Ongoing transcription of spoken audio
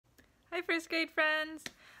Hi first grade friends!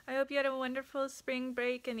 I hope you had a wonderful spring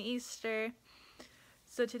break and Easter.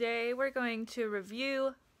 So today we're going to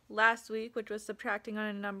review last week, which was subtracting on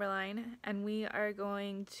a number line, and we are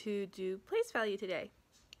going to do place value today.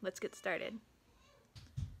 Let's get started.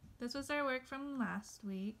 This was our work from last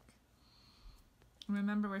week.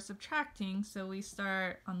 Remember, we're subtracting, so we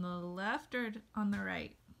start on the left or on the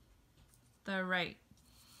right? The right.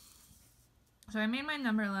 So I made my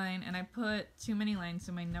number line and I put too many lines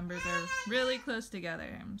so my numbers are really close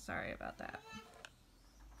together. I'm sorry about that.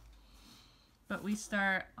 But we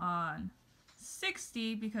start on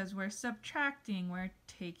 60 because we're subtracting. We're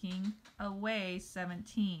taking away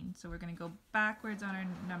 17. So we're going to go backwards on our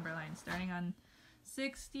number line, starting on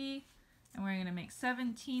 60, and we're going to make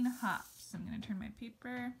 17 hops. I'm going to turn my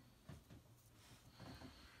paper.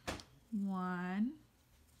 1,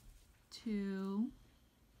 2,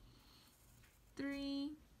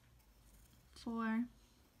 3, 4,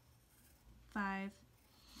 5,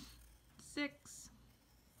 6,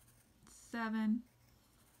 7,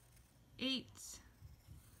 8,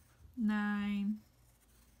 9,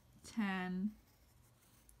 10,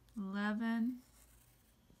 11,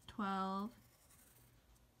 12,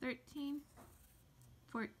 13,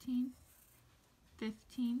 14,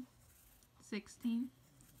 15, 16,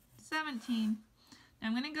 17.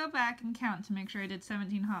 I'm going to go back and count to make sure I did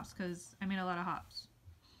 17 hops because I made a lot of hops.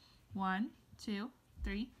 1, 2,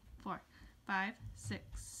 3, 4, 5, 6,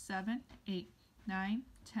 7, 8, 9,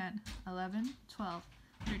 10, 11, 12,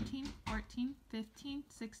 13, 14, 15,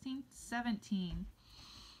 16, 17.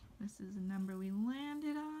 This is the number we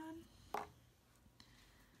landed on.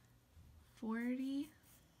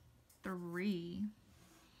 43.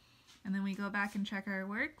 And then we go back and check our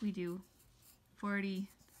work. We do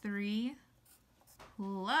 43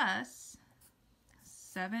 plus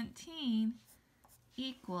 17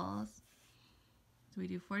 equals, so we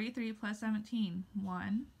do 43 plus 17.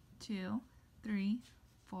 1, 2, 3,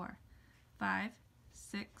 4, 5,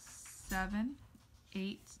 6, 7,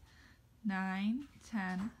 8, 9,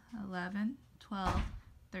 10, 11, 12,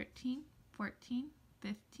 13, 14,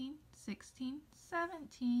 15, 16,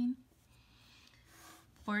 17.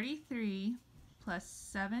 43 plus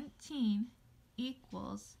 17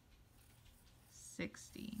 equals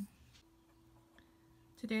 60.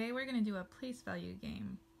 Today we're going to do a place value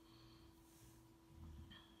game.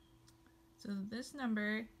 So this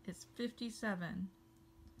number is 57.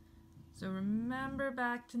 So remember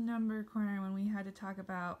back to number corner when we had to talk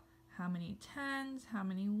about how many tens, how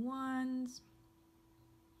many ones.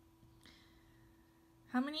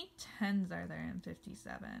 How many tens are there in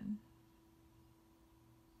 57?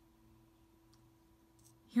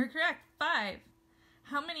 You're correct, 5.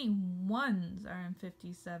 How many ones are in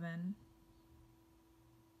 57?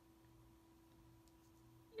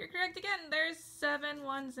 You're correct again. There's 7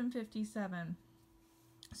 ones in 57.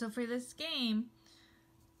 So for this game,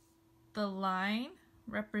 the line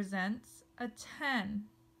represents a 10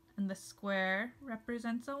 and the square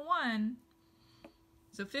represents a 1.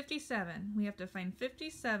 So 57, we have to find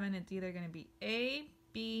 57. It's either going to be A,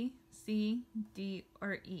 B, C, D,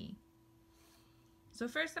 or E. So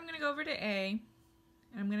first I'm going to go over to A.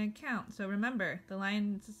 I'm going to count. So remember, the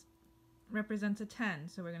line represents a 10.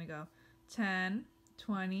 So we're going to go 10,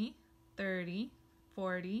 20, 30,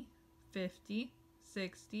 40, 50,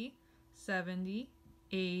 60, 70,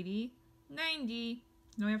 80, 90.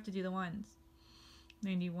 Now we have to do the ones.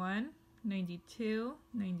 91, 92,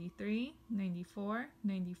 93, 94,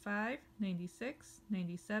 95, 96,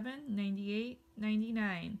 97, 98,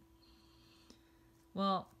 99.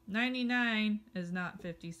 Well, 99 is not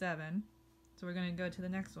 57. So we're going to go to the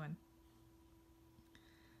next one.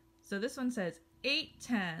 So this one says 8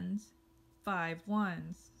 tens, 5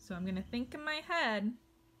 ones. So I'm going to think in my head,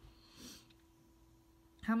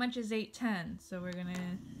 how much is 8 tens? So we're going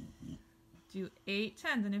to do 8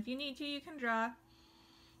 tens. And if you need to, you can draw.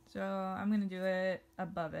 So I'm going to do it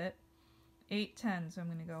above it. 8 tens. So I'm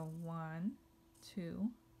going to go 1, 2,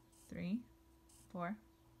 3, 4,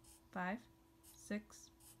 5, 6,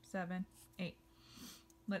 7, 8.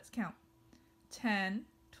 Let's count. 10,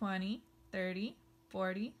 20, 30,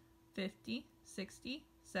 40, 50, 60,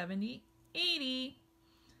 70, 80.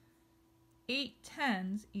 8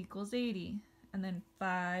 tens equals 80. And then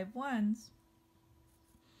 5 ones.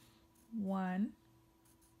 1,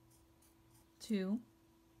 2,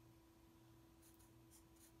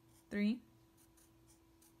 3,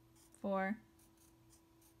 4,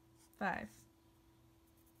 5.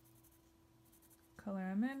 Color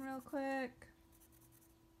them in real quick.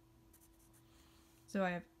 So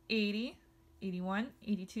I have 80, 81,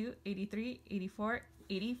 82, 83, 84,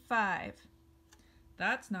 85.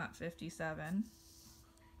 That's not 57.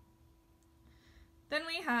 Then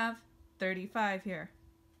we have 35 here.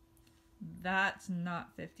 That's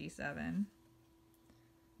not 57.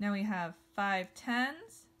 Now we have 5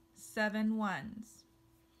 10s, 7 1s.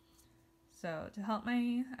 So to help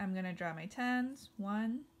me, I'm going to draw my 10s.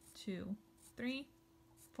 1, 2, 3,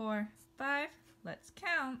 4, 5. Let's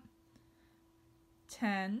count.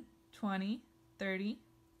 10, 20, 30,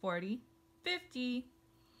 40, 50.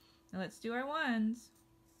 Now let's do our 1s.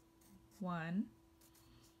 1,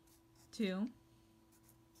 2,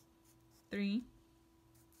 3,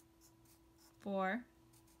 4,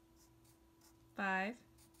 5,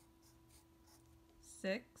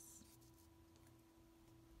 6,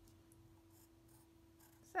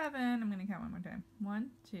 7. I'm going to count one more time. 1,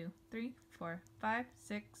 2, 3, 4, 5,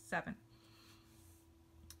 6, 7.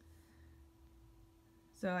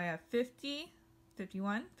 So I have 50,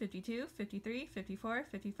 51, 52, 53, 54,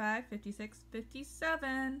 55, 56, 57.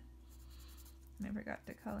 And I forgot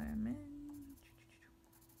to color them in.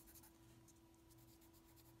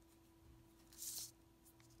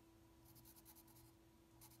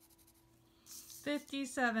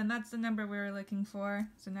 57, that's the number we were looking for.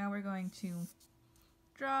 So now we're going to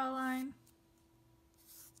draw a line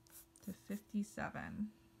to 57.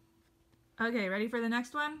 Okay, ready for the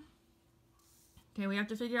next one? Okay, we have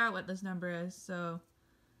to figure out what this number is. So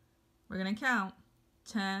we're going to count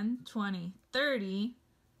 10, 20, 30,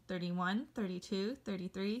 31, 32,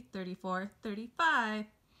 33, 34, 35.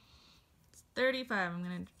 It's 35. I'm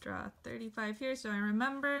going to draw 35 here so I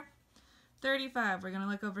remember. 35, we're going to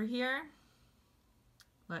look over here.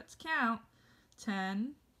 Let's count.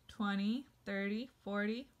 10, 20, 30,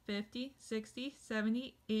 40, 50, 60,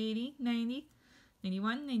 70, 80, 90,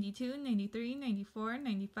 91, 92, 93, 94,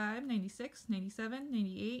 95, 96, 97,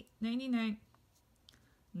 98, 99.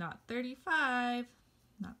 Not 35.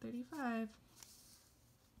 Not 35.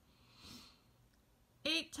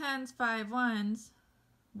 8 10s, 5 1s.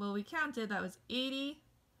 Well, we counted. That was 80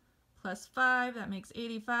 plus 5. That makes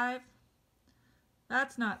 85.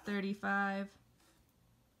 That's not 35.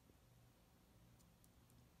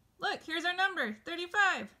 Look, here's our number,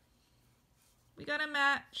 35. We got a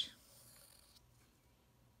match.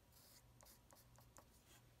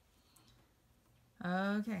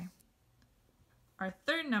 Okay. Our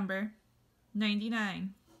third number,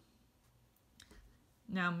 99.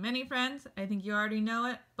 Now, many friends, I think you already know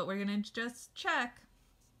it, but we're going to just check.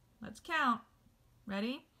 Let's count.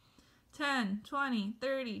 Ready? 10, 20,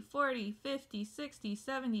 30, 40, 50, 60,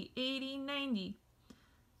 70, 80, 90.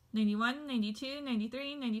 91, 92,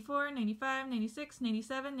 93, 94, 95, 96,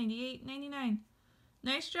 97, 98, 99.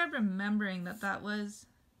 Nice job remembering that that was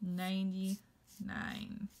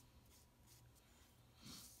 99.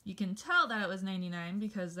 You can tell that it was 99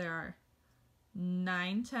 because there are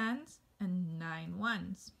 9 10s and 9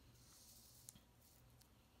 1s.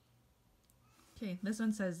 Okay, this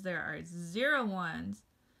one says there are 0 1s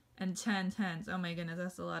and 10 10s. Oh my goodness,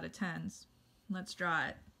 that's a lot of 10s. Let's draw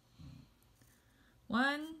it.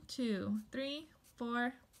 1, 2, 3,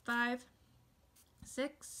 4, 5,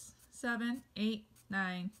 6, 7, 8,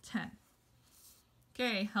 9, 10.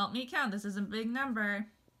 Okay, help me count. This is a big number.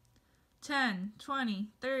 10, 20,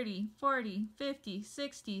 30, 40, 50,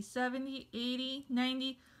 60, 70, 80,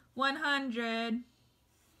 90, 100.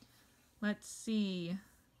 Let's see.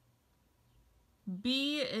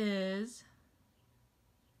 B is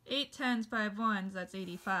 8 10s, 5 1s. That's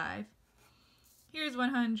 85. Here's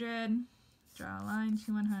 100. Draw a line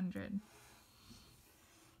to 100.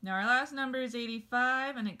 Now our last number is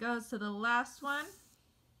 85, and it goes to the last one,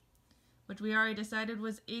 which we already decided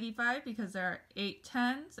was 85 because there are 8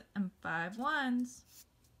 10s and 5 1s.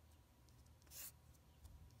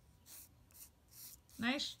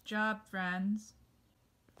 Nice job, friends.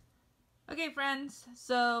 Okay, friends,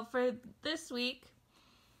 so for this week,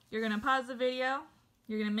 you're going to pause the video,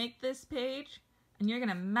 you're going to make this page, and you're going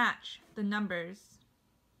to match the numbers.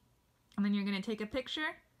 And then you're going to take a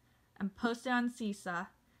picture and post it on Seesaw.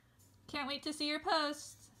 Can't wait to see your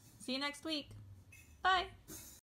posts. See you next week. Bye.